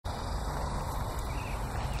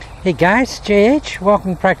Hey guys, JH,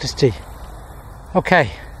 welcome to Practice Tea.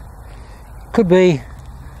 Okay, could be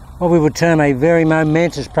what we would term a very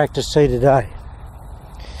momentous practice tea today.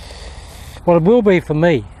 Well, it will be for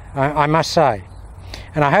me, I must say.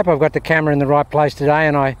 And I hope I've got the camera in the right place today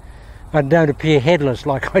and I don't appear headless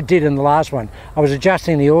like I did in the last one. I was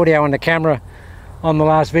adjusting the audio on the camera on the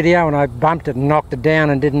last video and I bumped it and knocked it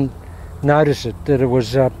down and didn't notice it, that it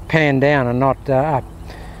was panned down and not up.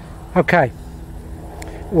 Okay.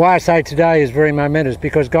 Why I say today is very momentous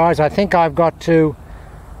because, guys, I think I've got to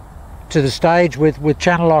the stage with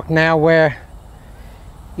channel lock now where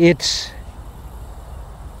it's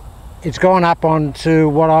gone up onto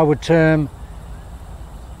what I would term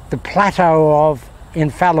the plateau of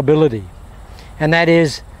infallibility, and that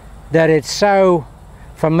is that it's so,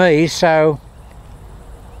 for me, so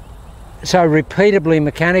repeatably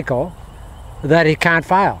mechanical that it can't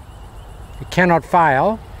fail. It cannot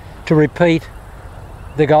fail to repeat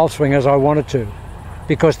the golf swing as I wanted to,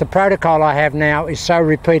 because the protocol I have now is so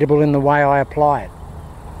repeatable in the way I apply it.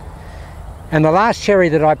 And the last cherry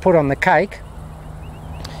that I put on the cake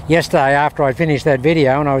yesterday after I finished that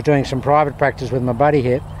video and I was doing some private practice with my buddy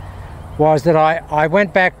here was that I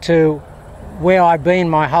went back to where I've been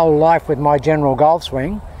my whole life with my general golf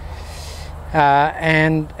swing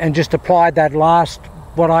and just applied that last,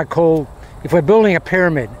 what I call, if we're building a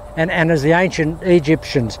pyramid, and as the ancient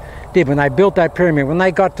Egyptians did when they built that pyramid, when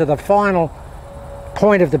they got to the final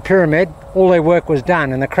point of the pyramid, all their work was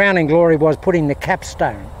done, and the crowning glory was putting the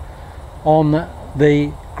capstone on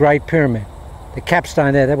the Great Pyramid. The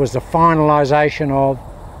capstone there, that was the finalization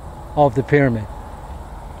of the pyramid,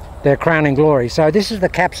 their crowning glory. So this is the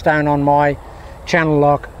capstone on my channel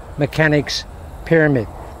lock mechanics pyramid.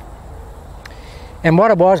 And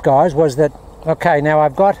what it was, guys, was that, okay, now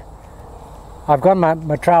I've got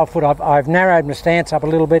my trail foot, I've narrowed my stance up a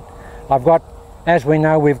little bit. I've got, as we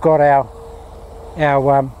know, we've got our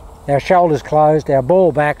shoulders closed, our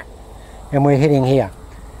ball back, and we're hitting here.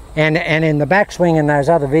 And in the backswing in those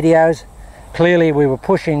other videos, clearly we were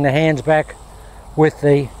pushing the hands back with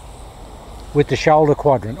the shoulder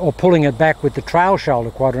quadrant, or pulling it back with the trail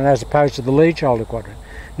shoulder quadrant as opposed to the lead shoulder quadrant.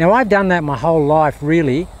 Now I've done that my whole life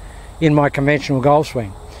really in my conventional golf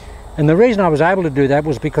swing. And the reason I was able to do that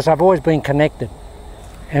was because I've always been connected.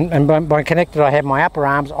 And by connected, I have my upper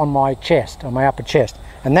arms on my chest, on my upper chest.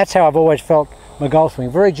 And that's how I've always felt my golf swing.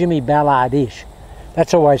 Very Jimmy Ballard-ish.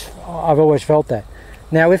 I've always felt that.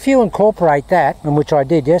 Now, if you incorporate that, and which I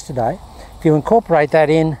did yesterday, if you incorporate that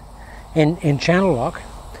in channel lock,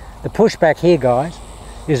 the pushback here, guys,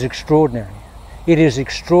 is extraordinary. It is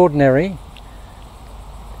extraordinary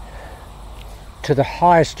to the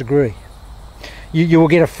highest degree. You will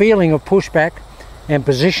get a feeling of pushback and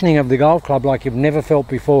positioning of the golf club like you've never felt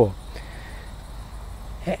before.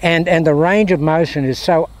 And the range of motion is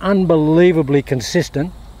so unbelievably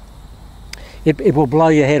consistent, it will blow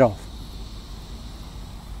your head off.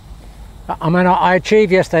 I mean, I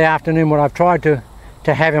achieved yesterday afternoon what I've tried to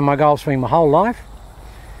have in my golf swing my whole life,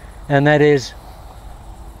 and that is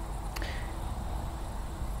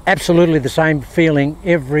absolutely the same feeling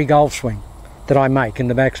every golf swing that I make in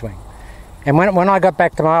the backswing. And when I got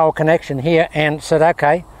back to my old connection here and said,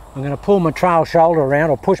 okay, I'm going to pull my trail shoulder around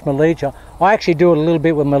or push my lead shoulder. I actually do it a little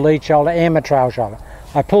bit with my lead shoulder and my trail shoulder.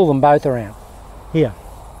 I pull them both around here.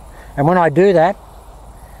 And when I do that,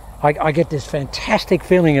 I get this fantastic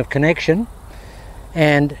feeling of connection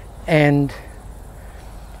and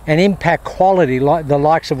impact quality like the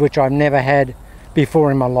likes of which I've never had before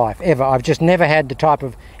in my life, ever. I've just never had the type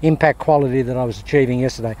of impact quality that I was achieving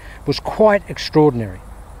yesterday. It was quite extraordinary.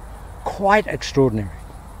 Quite extraordinary.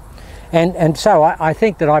 And so I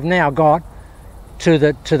think that I've now got to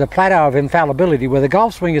the plateau of infallibility where the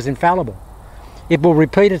golf swing is infallible. It will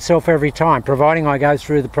repeat itself every time, providing I go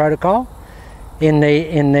through the protocol in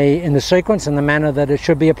the sequence and the manner that it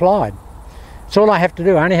should be applied. It's all I have to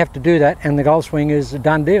do. I only have to do that and the golf swing is a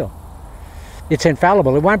done deal. It's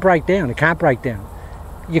infallible. It won't break down. It can't break down.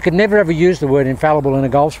 You could never ever use the word infallible in a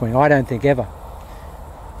golf swing. I don't think ever.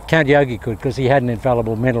 Count Yogi could, because he had an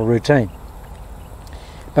infallible mental routine.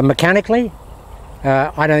 But mechanically,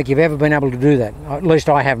 I don't think you've ever been able to do that. At least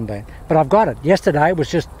I haven't been. But I've got it. Yesterday it was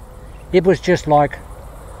just like,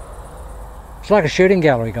 it's like a shooting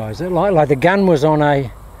gallery, guys. Like the gun was on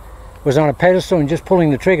a pedestal and just pulling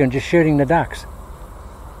the trigger and just shooting the ducks.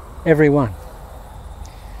 Every one.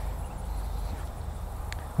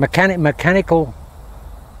 Mechanical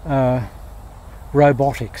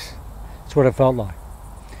robotics. That's what it felt like.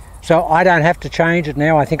 So I don't have to change it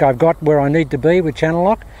now. I think I've got where I need to be with channel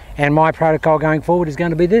lock, and my protocol going forward is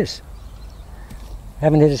going to be this.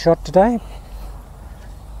 Haven't hit a shot today.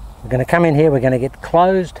 We're going to come in here, we're going to get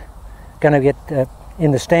closed going to get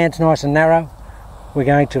in the stance nice and narrow. We're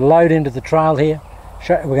going to load into the trail here.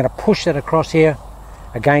 We're going to push that across here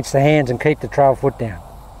against the hands and keep the trail foot down.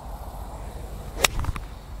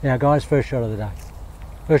 Now guys, first shot of the day.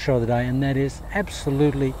 First shot of the day, and that is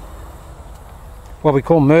absolutely what we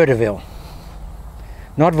call Murderville.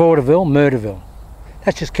 Not vaudeville, Murderville.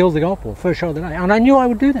 That's just killed the golf ball, first shot of the day. And I knew I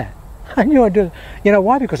would do that. I knew I'd do it. You know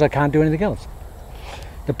why? Because I can't do anything else.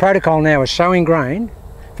 The protocol now is so ingrained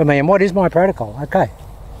for me. And what is my protocol? Okay.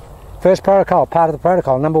 First protocol, part of the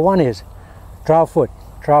protocol, number one is trail foot.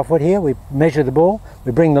 Trail foot here, we measure the ball,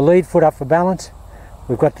 we bring the lead foot up for balance.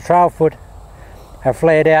 We've got the trail foot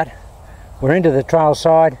flared out. We're into the trail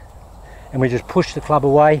side and we just push the club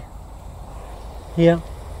away here.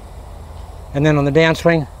 And then on the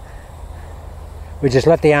downswing, we just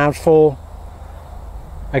let the arms fall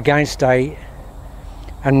against a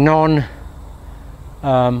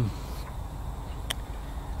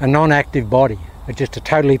non-active body, but just a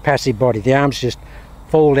totally passive body. The arms just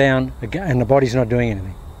fall down and the body's not doing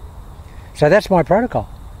anything. So that's my protocol.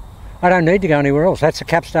 I don't need to go anywhere else. That's the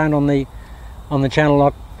capstone on the channel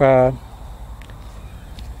lock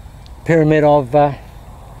pyramid of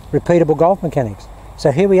repeatable golf mechanics.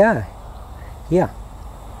 So here we are. Here.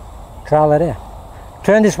 Trail that out.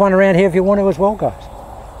 Turn this one around here if you want to as well, guys.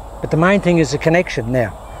 But the main thing is the connection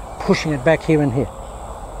now. Pushing it back here and here.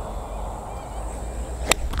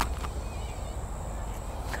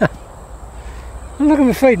 Look at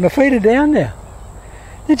my feet. My feet are down now.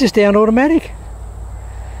 They're just down automatic.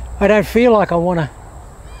 I don't feel like I want to,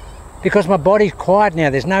 because my body's quiet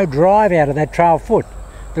now. There's no drive out of that trail foot.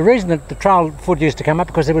 The reason that the trail foot used to come up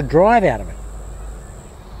because there was drive out of it.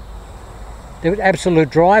 There was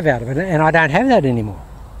absolute drive out of it, and I don't have that anymore.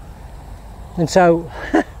 And so,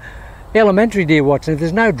 elementary, dear Watson, if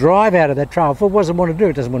there's no drive out of that trail foot, what does it want to do?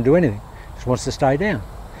 It doesn't want to do anything. It just wants to stay down.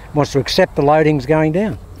 It wants to accept the loadings going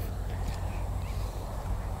down.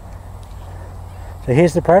 So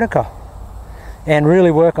here's the protocol. And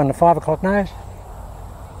really work on the 5 o'clock nose.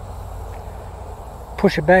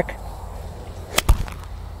 Push it back.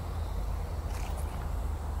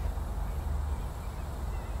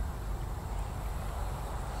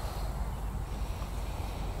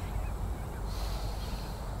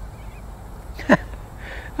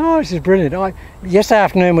 Oh, this is brilliant. Yesterday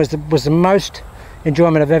afternoon was the most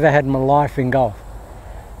enjoyment I've ever had in my life in golf.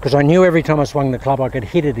 Because I knew every time I swung the club I could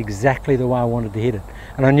hit it exactly the way I wanted to hit it.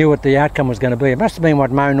 And I knew what the outcome was going to be. It must have been what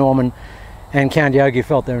Mo Norman and Count Yogi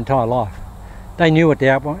felt their entire life. They knew what the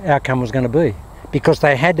outcome was going to be. Because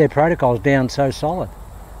they had their protocols down so solid.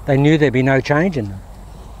 They knew there'd be no change in them.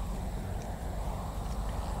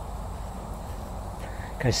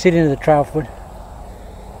 Okay, sit into the trail foot.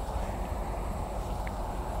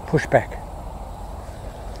 Push back.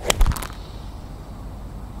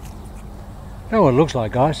 I know what it looks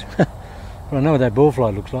like, guys. But I know what that ball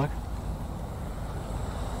flight looks like.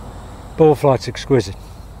 Ball flight's exquisite.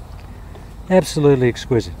 Absolutely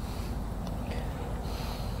exquisite.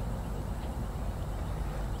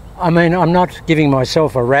 I mean, I'm not giving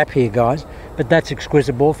myself a rap here, guys, but that's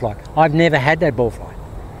exquisite ball flight. I've never had that ball flight.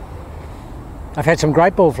 I've had some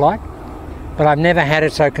great ball flight, but I've never had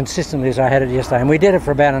it so consistently as I had it yesterday. And we did it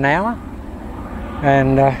for about an hour,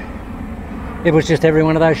 and it was just every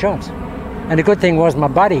one of those shots. And the good thing was my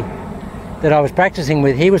buddy that I was practicing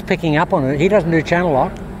with, he was picking up on it. He doesn't do channel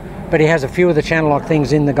lock, but he has a few of the channel lock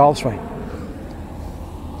things in the golf swing.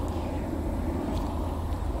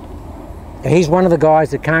 He's one of the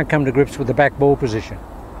guys that can't come to grips with the back ball position.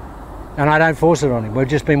 And I don't force it on him. We've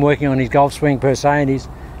just been working on his golf swing per se, and he's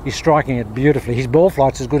striking it beautifully. His ball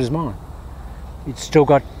flight's as good as mine. He's still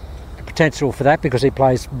got the potential for that because he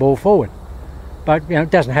plays ball forward. But you know, it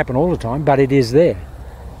doesn't happen all the time, but it is there.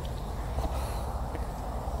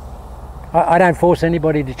 I don't force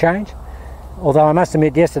anybody to change. Although I must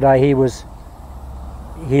admit, yesterday I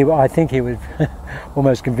think he was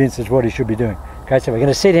almost convinced it's what he should be doing. Okay, so we're going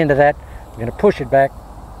to sit into that. We're going to push it back.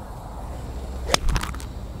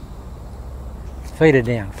 Feet are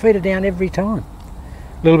down. Feet are down every time.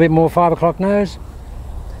 A little bit more 5 o'clock nose.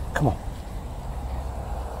 Come on.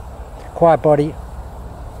 Quiet body.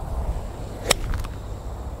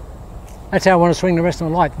 That's how I want to swing the rest of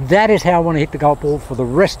my life. That is how I want to hit the golf ball for the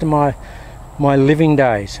rest of my living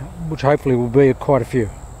days, which hopefully will be quite a few.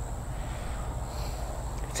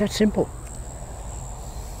 It's that simple.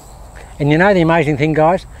 And you know the amazing thing,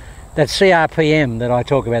 guys? That CRPM that I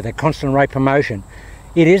talk about, that constant rate per motion,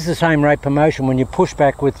 it is the same rate per motion when you push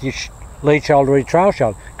back with your lead shoulder or your trail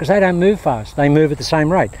shoulder, because they don't move fast. They move at the same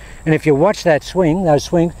rate. And if you watch that swing, those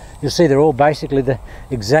swings, you'll see they're all basically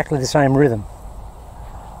exactly the same rhythm.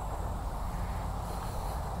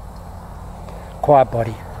 Quiet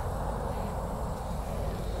body.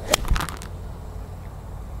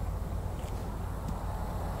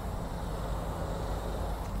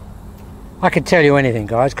 I could tell you anything,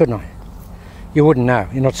 guys, couldn't I? You wouldn't know.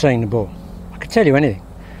 You're not seeing the ball. I could tell you anything.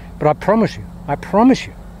 But I promise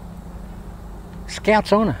you,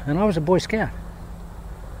 Scout's honour, and I was a Boy Scout,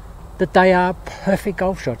 that they are perfect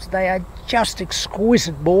golf shots. They are just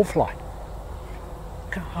exquisite ball flight.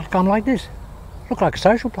 I'm like this. Look like a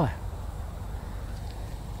social player.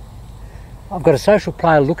 I've got a social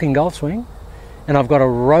player looking golf swing, and I've got a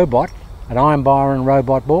robot, an Iron Byron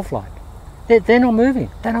robot ball flight. They're not moving.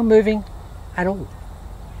 They're not moving at all.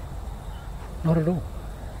 Not at all.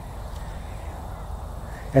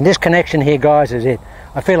 And this connection here, guys, is it.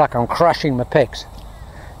 I feel like I'm crushing my pecs.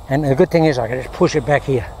 And the good thing is I can just push it back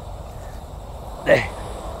here. There.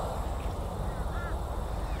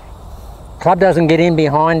 Club doesn't get in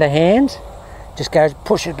behind the hands, just goes,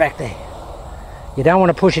 push it back there. You don't want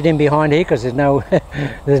to push it in behind here because there's no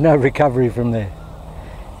there's no recovery from there.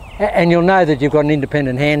 And you'll know that you've got an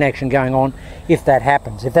independent hand action going on if that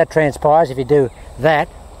happens. If that transpires, if you do that,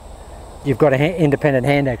 you've got an independent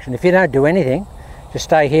hand action. If you don't do anything, just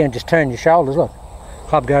stay here and just turn your shoulders, look,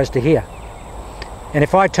 club goes to here. And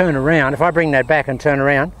if I turn around, if I bring that back and turn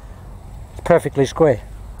around, it's perfectly square.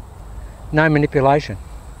 No manipulation.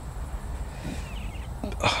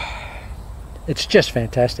 It's just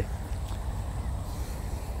fantastic.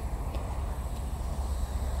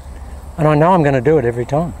 And I know I'm going to do it every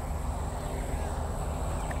time.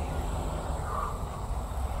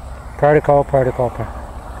 Protocol, protocol, protocol.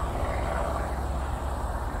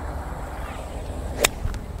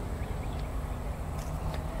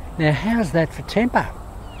 Now, how's that for tempo? Have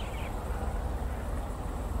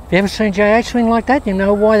you ever seen JH swing like that? You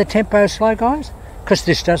know why the tempo is slow, guys? Because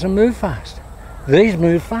this doesn't move fast. These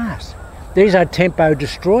move fast. These are tempo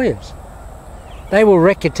destroyers. They will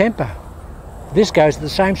wreck your tempo. This goes at the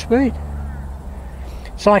same speed.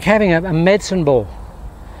 It's like having a medicine ball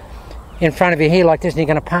in front of you here like this, and you're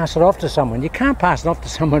going to pass it off to someone. You can't pass it off to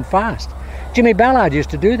someone fast. Jimmy Ballard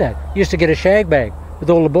used to do that. He used to get a shag bag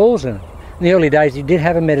with all the balls in it. In the early days, he did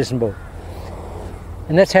have a medicine ball.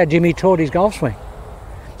 And that's how Jimmy taught his golf swing.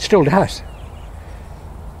 Still does.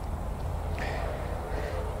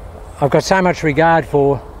 I've got so much regard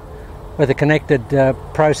for the connected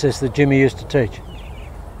process that Jimmy used to teach.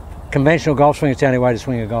 Conventional golf swing is the only way to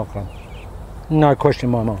swing a golf club. No question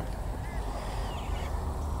in my mind.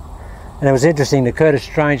 And it was interesting that Curtis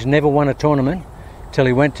Strange never won a tournament till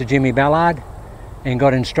he went to Jimmy Ballard and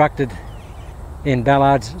got instructed in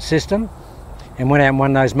Ballard's system and went out and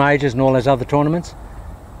won those majors and all those other tournaments.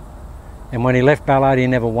 And when he left Ballard, he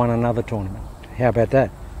never won another tournament. How about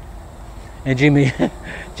that? And Jimmy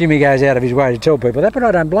goes out of his way to tell people that, but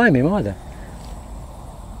I don't blame him either.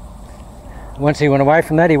 Once he went away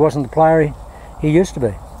from that, he wasn't the player he used to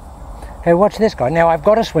be. Hey, watch this guy. Now I've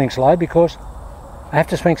got to swing slow because I have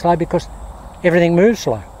to swing slow because everything moves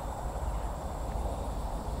slow.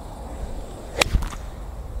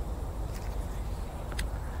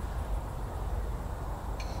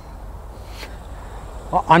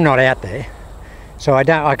 I'm not out there, so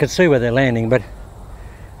I can see where they're landing, but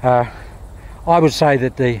I would say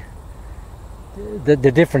that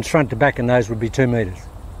the difference front to back in those would be 2 metres.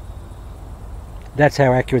 That's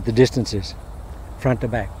how accurate the distance is, front to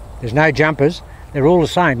back. There's no jumpers. They're all the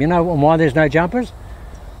same. You know why there's no jumpers?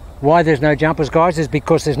 Why there's no jumpers, guys, is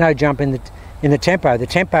because there's no jump in the tempo. The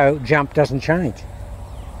tempo jump doesn't change.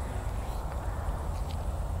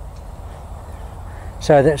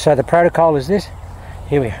 So the protocol is this.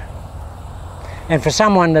 Here we are. And for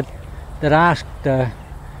someone that asked,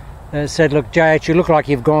 said, look, JH, you look like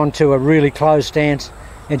you've gone to a really closed stance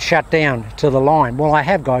and shut down to the line. Well, I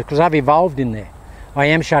have, guys, because I've evolved in there. I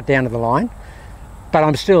am shut down to the line, but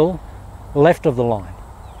I'm still left of the line.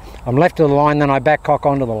 I'm left of the line, then I back cock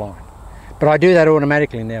onto the line. But I do that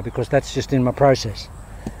automatically now because that's just in my process.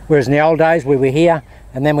 Whereas in the old days we were here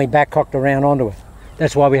and then we back cocked around onto it.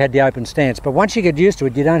 That's why we had the open stance. But once you get used to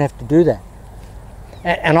it, you don't have to do that.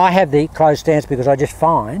 And I have the closed stance because I just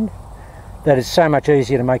find that it's so much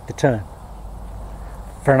easier to make the turn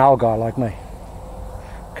for an old guy like me.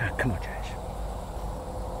 Come on, Jace.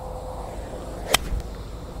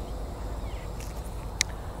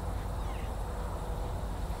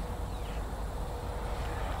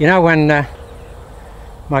 You know, when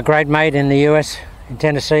my great mate in the US, in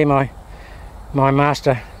Tennessee, my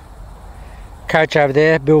master coach over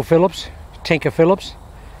there, Bill Phillips, Tinker Phillips,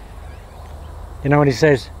 you know what he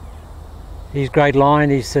says? His great line,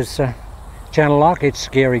 he says, Channel Lock, it's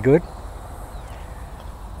scary good.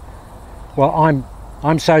 Well,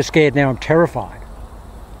 I'm so scared now, I'm terrified.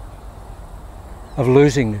 of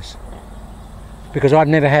losing this, because I've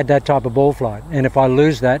never had that type of ball flight, and if I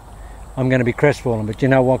lose that, I'm going to be crestfallen. But you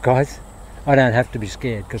know what, guys? I don't have to be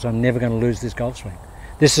scared, because I'm never going to lose this golf swing.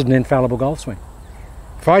 This is an infallible golf swing.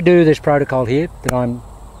 If I do this protocol here that I'm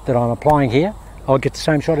applying here, I'll get the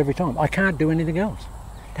same shot every time. I can't do anything else.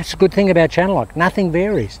 That's the good thing about channel lock. Nothing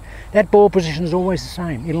varies. That ball position is always the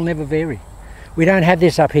same. It'll never vary. We don't have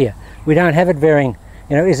this up here. We don't have it varying.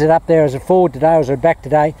 You know, is it up there? Is it forward today? Or is it back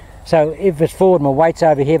today? So if it's forward, my weight's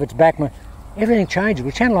over here. If it's back, everything changes.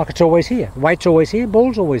 With channel lock, it's always here. The weight's always here.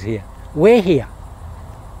 Ball's always here. We're here.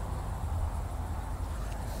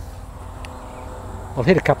 I'll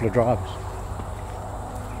hit a couple of drivers.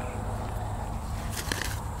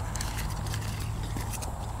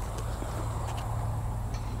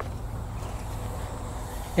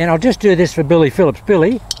 And I'll just do this for Billy Phillips.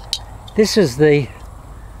 Billy, this is the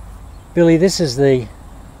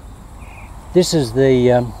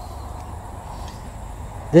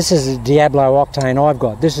Diablo Octane I've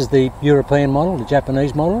got. This is the European model, the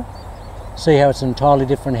Japanese model. See how it's an entirely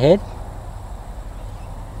different head?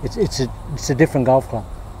 It's a different golf club.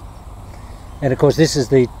 And of course this is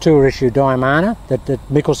the Tour issue Diamana that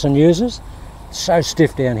Mickelson uses. So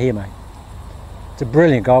stiff down here, mate. It's a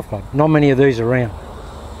brilliant golf club. Not many of these around.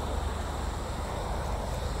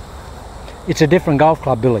 It's a different golf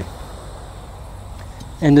club, Billy.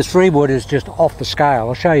 And the 3-wood is just off the scale.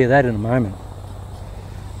 I'll show you that in a moment.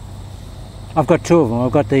 I've got two of them.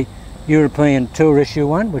 I've got the European Tour issue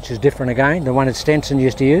one, which is different again, the one that Stenson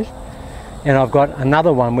used to use. And I've got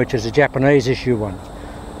another one, which is a Japanese issue one,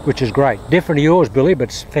 which is great. Different to yours, Billy, but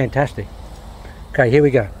it's fantastic. Okay, here we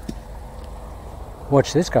go.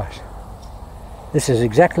 Watch this, guys. This is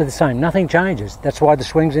exactly the same. Nothing changes. That's why the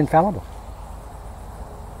swing's infallible.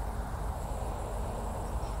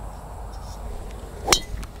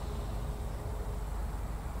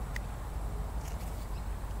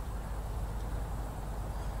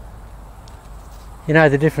 You know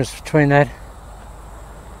the difference between that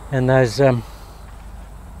and those 5-irons?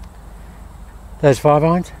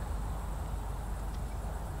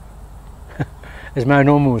 As Mo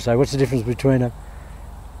Norman would say, what's the difference between a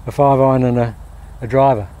 5-iron and a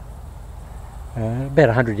driver? About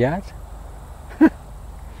 100 yards.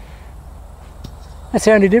 That's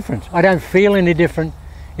the only difference. I don't feel any different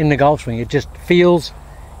in the golf swing. It just feels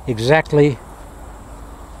exactly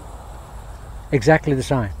the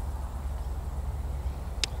same.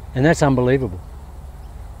 And that's unbelievable.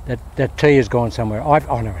 That tee has gone somewhere.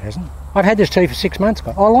 Oh no, it hasn't. I've had this tee for 6 months,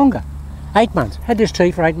 guys. Oh, longer. 8 months. Had this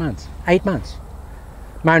tee for 8 months. 8 months.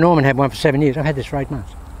 Mo Norman had one for 7 years. I've had this for 8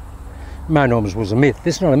 months. Mo Norman's was a myth.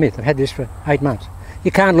 This is not a myth. I've had this for 8 months.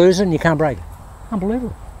 You can't lose it and you can't break it.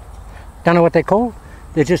 Unbelievable. Don't know what they're called.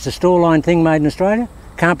 They're just a store line thing made in Australia.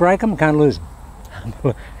 Can't break them, can't lose them.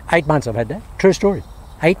 8 months I've had that. True story.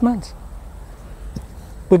 8 months.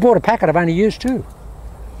 We bought a packet I've only used 2.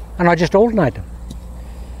 And I just alternate them.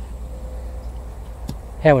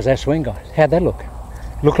 How was that swing, guys? How'd that look?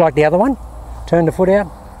 Look like the other one? Turn the foot out.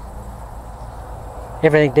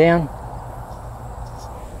 Everything down.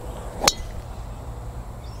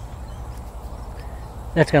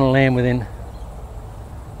 That's going to land within...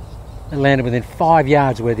 It landed within 5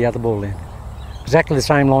 yards where the other ball landed. Exactly the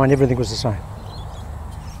same line, everything was the same.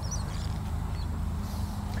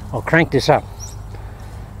 I'll crank this up.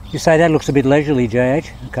 You say that looks a bit leisurely,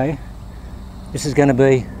 JH. Okay. This is going to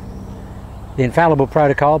be the infallible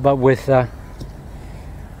protocol, but with the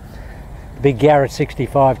big Garrett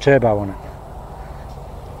 65 turbo on it.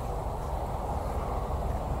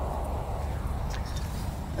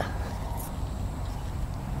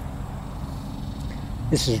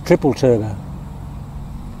 This is a triple turbo.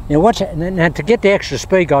 Now watch it. Now to get the extra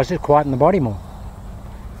speed, guys, just quieten the body more.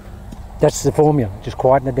 That's the formula. Just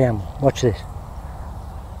quieten it down more. Watch this.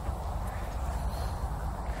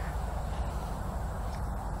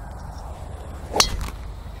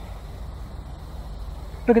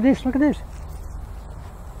 Look at this, look at this.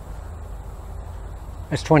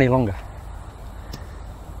 That's 20 longer.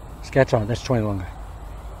 Scats on, that's 20 longer.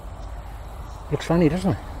 Looks funny,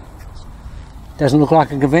 doesn't it? Doesn't look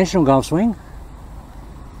like a conventional golf swing.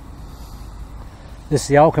 This is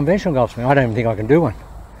the old conventional golf swing. I don't even think I can do one.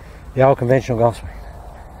 The old conventional golf swing.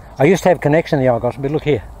 I used to have connection in the old golf swing, but look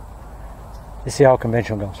here. This is the old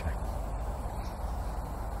conventional golf swing.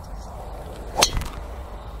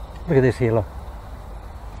 Look at this here, look.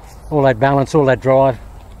 All that balance, all that drive.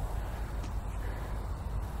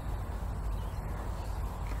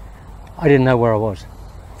 I didn't know where I was.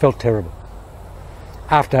 Felt terrible.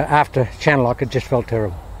 After channel lock, it just felt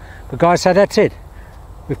terrible. But guys, so that's it.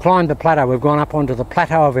 We've climbed the plateau. We've gone up onto the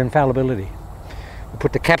plateau of infallibility. We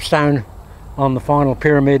put the capstone on the final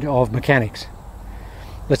pyramid of mechanics.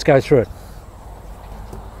 Let's go through it.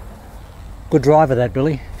 Good driver that,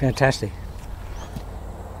 Billy. Fantastic.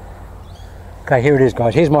 Okay, here it is,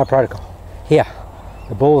 guys. Here's my protocol. Here.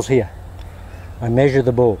 The ball's here. I measure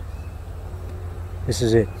the ball. This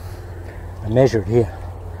is it. I measure it here.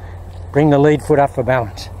 Bring the lead foot up for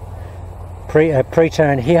balance.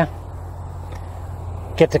 Pre-turn here.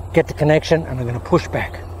 Get the connection, and I'm going to push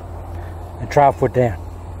back and trail foot down.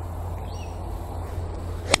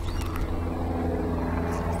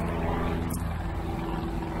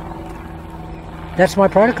 That's my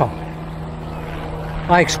protocol.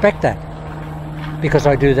 I expect that because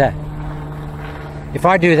I do that. If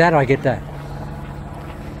I do that, I get that.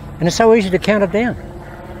 And it's so easy to count it down.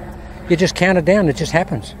 You just count it down, it just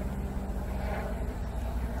happens.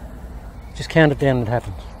 Just count it down and it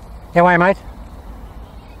happens. How are you, mate?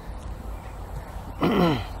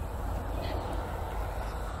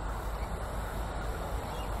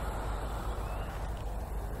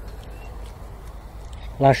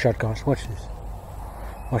 Last shot, guys. Watch this.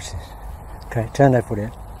 Watch this. Okay, turn that foot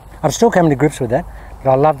out. I'm still coming to grips with that,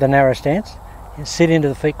 but I love the narrow stance. You sit into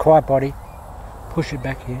the feet, quiet body, push it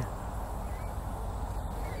back here.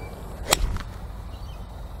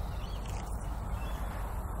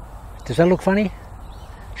 Does that look funny?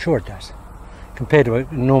 Sure it does, compared to a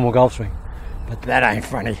normal golf swing, but that ain't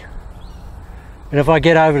funny. And if I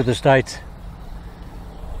get over to the States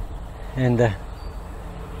and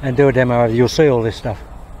do a demo, you'll see all this stuff.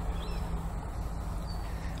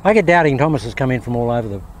 I get doubting Thomases come in from all over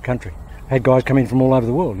the country. I had guys come in from all over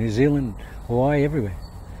the world, New Zealand, Hawaii, everywhere.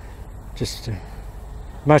 Just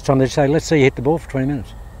most time they say, let's see you hit the ball for 20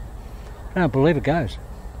 minutes. I don't believe it goes.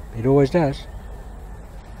 It always does.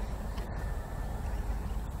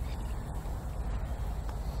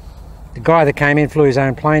 The guy that came in flew his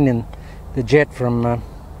own plane in the jet from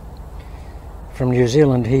New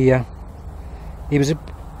Zealand. He was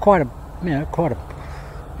quite a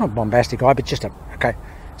not bombastic guy, but just okay.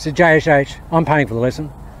 He said, JHH, I'm paying for the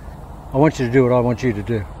lesson. I want you to do what I want you to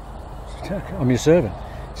do. I'm your servant.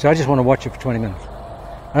 So I just want to watch you for 20 minutes.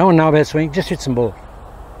 I don't want to know about swing, just hit some ball.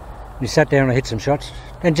 And he sat down and I hit some shots,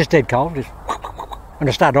 and just dead cold. And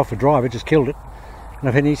I started off with driver, just killed it.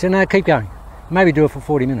 And he said, no, keep going. Maybe do it for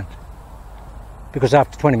 40 minutes. Because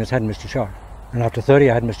after 20 minutes I hadn't missed a shot. And after 30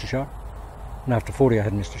 I hadn't missed a shot. And after 40 I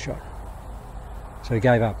hadn't missed a shot. So he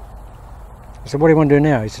gave up. I said, what do you want to do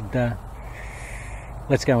now? He said,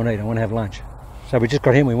 let's go and eat, I want to have lunch. So we just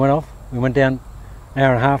got him, we went off, we went down an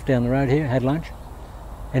hour and a half down the road here, had lunch,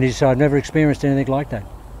 and he said, I've never experienced anything like that.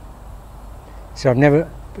 So I've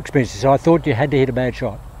never experienced it. So I thought you had to hit a bad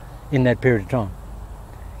shot in that period of time.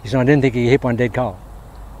 He said, I didn't think you hit one dead cold,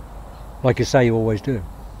 like you say you always do.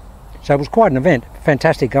 So it was quite an event.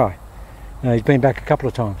 Fantastic guy. He's been back a couple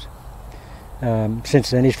of times since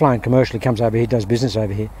then. He's flown commercially, comes over here, does business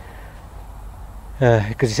over here.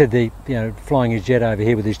 Because he said flying his jet over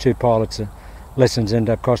here with his two pilots, lessons end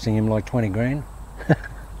up costing him like 20 grand.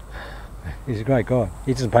 He's a great guy.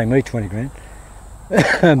 He doesn't pay me 20 grand.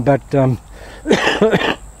 But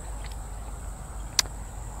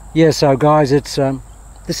yeah, so guys, it's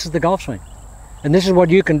this is the golf swing, and this is what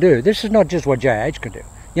you can do. This is not just what JH can do.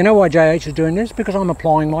 You know why JH is doing this? Because I'm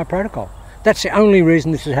applying my protocol. That's the only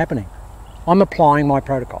reason this is happening. I'm applying my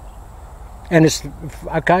protocol. And it's,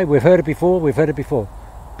 okay, we've heard it before.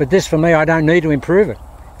 But this, for me, I don't need to improve it.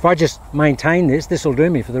 If I just maintain this will do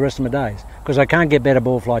me for the rest of my days, because I can't get better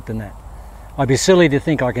ball flight than that. I'd be silly to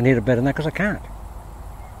think I can hit it better than that, because I can't.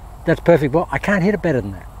 That's perfect ball. I can't hit it better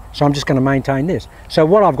than that. So I'm just going to maintain this. So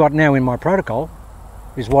what I've got now in my protocol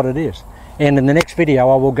is what it is. And in the next video,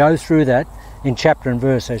 I will go through that in chapter and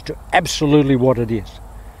verse as to absolutely what it is.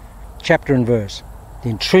 Chapter and verse. The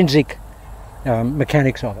intrinsic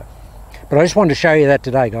mechanics of it. But I just wanted to show you that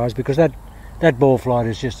today, guys, because that ball flight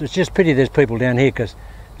is just, it's just pity there's people down here, because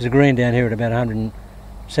there's a green down here at about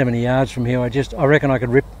 170 yards from here. I reckon I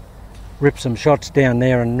could rip some shots down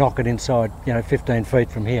there and knock it inside, 15 feet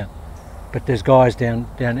from here. But there's guys down,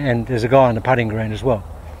 and there's a guy on the putting green as well.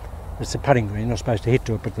 It's a putting green, you're not supposed to hit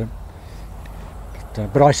to it,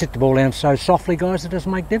 but I sit the ball down so softly, guys, it doesn't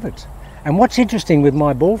make difference. And what's interesting with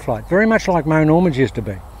my ball flight, very much like Mo Norman's used to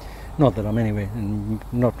be. Not that I'm anywhere, and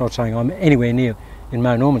not saying I'm anywhere near in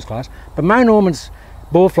Mo Norman's class, but Mo Norman's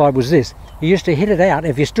ball flight was this. He used to hit it out.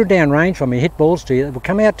 If you stood down range from me, hit balls to you, it would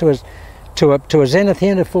come out to a zenith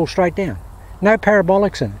here and it'd fall straight down. No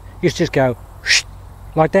parabolics in it. You used to just go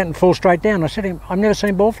like that and fall straight down. I said to him, I've never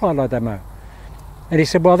seen ball flight like that, Mo. And he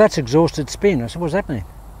said, well, that's exhausted spin. I said, what does that mean?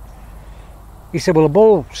 He said, well, the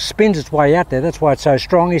ball spins its way out there, that's why it's so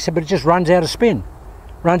strong. He said, but it just runs out of spin.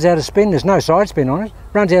 runs out of spin. There's no side spin on it.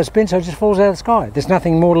 Runs out of spin, so it just falls out of the sky. There's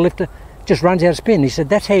nothing more to lift it. Just runs out of spin. He said,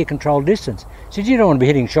 that's how you control distance. He said, you don't want to be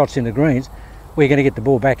hitting shots in the greens where you're going to get the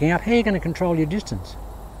ball backing up. How are you going to control your distance?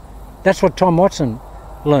 That's what Tom Watson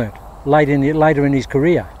learnt later in his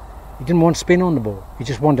career. He didn't want spin on the ball. He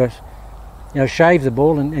just wanted to, shave the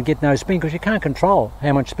ball and get no spin, because you can't control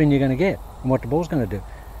how much spin you're going to get and what the ball's going to do.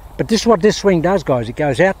 But this is what this swing does, guys. It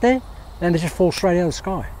goes out there and it just falls straight out of the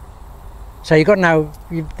sky. So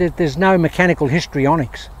there's no mechanical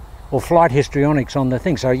histrionics or flight histrionics on the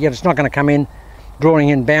thing. So it's not going to come in, drawing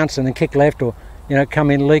in, bounce and then kick left, or come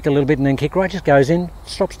in, leak a little bit and then kick right. It just goes in,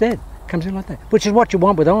 stops dead, comes in like that, which is what you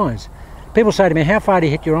want with irons. People say to me, how far do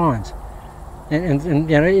you hit your irons? And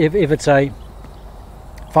if it's a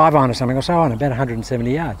 5-iron or something, I'll say, oh, about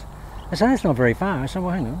 170 yards. I say, that's not very far. I say,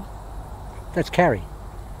 well, hang on, that's carry.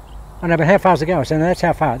 I know, but how far does it go? I say, no, that's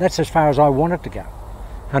how far. That's as far as I want it to go.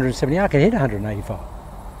 170, I can hit 185.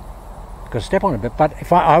 Got to step on it, but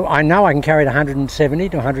if I know I can carry it 170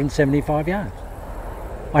 to 175 yards.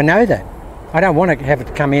 I know that. I don't want to have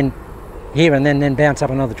it come in here and then bounce up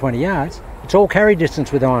another 20 yards. It's all carry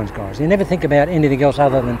distance with irons, guys. You never think about anything else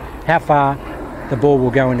other than how far the ball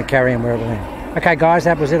will go into carry and where it will land. Okay, guys,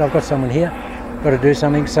 that was it. I've got someone here. Got to do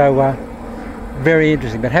something. So very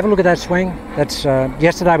interesting. But have a look at that swing. That's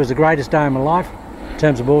yesterday was the greatest day of my life in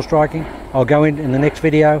terms of ball striking. I'll go in the next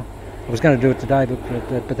video. I was going to do it today,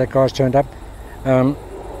 but that guy's turned up. I'll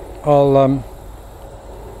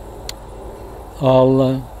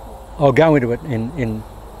go into it in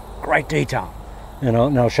great detail, and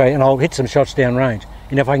I'll show you, and I'll hit some shots down range.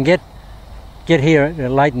 And if I can get here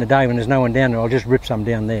late in the day when there's no one down there, I'll just rip some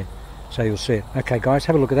down there, so you'll see it. Okay, guys,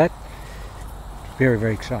 have a look at that. Very,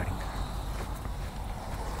 very exciting.